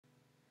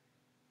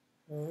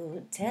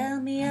Tell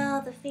me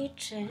all the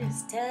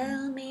features,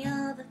 tell me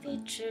all the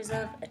features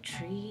of a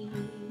tree.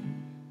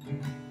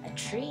 A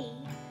tree.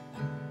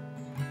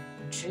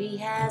 A tree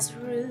has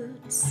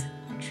roots,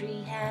 a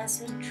tree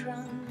has a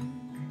trunk,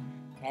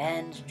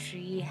 and a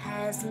tree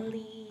has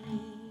leaves.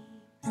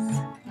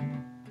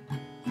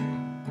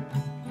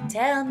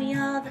 Tell me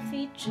all the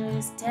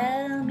features,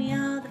 tell me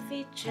all the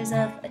features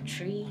of a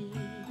tree.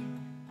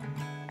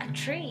 A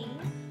tree.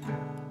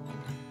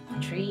 A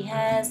tree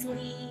has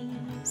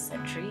leaves, a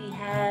tree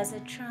has a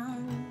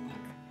trunk,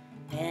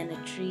 and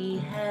a tree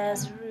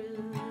has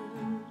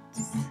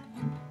roots.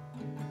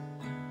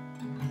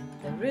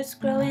 The roots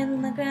grow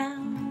in the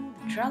ground,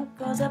 the trunk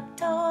goes up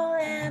tall,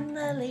 and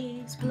the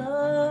leaves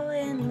blow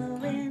in the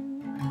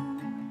wind.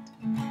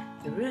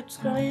 The roots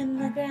grow in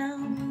the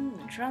ground,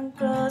 the trunk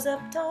grows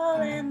up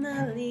tall, and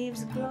the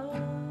leaves grow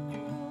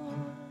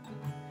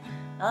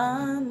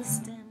on the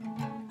stems.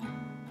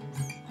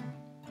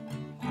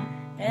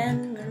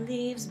 And the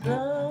leaves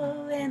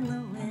blow in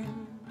the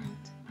wind.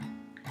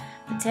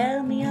 But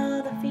tell me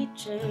all the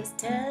features,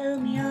 tell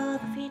me all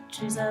the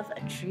features of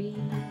a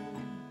tree.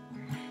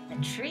 A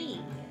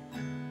tree.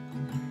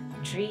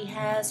 A tree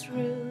has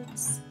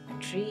roots,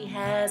 a tree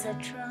has a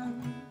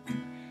trunk,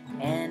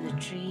 and a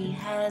tree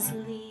has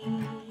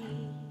leaves.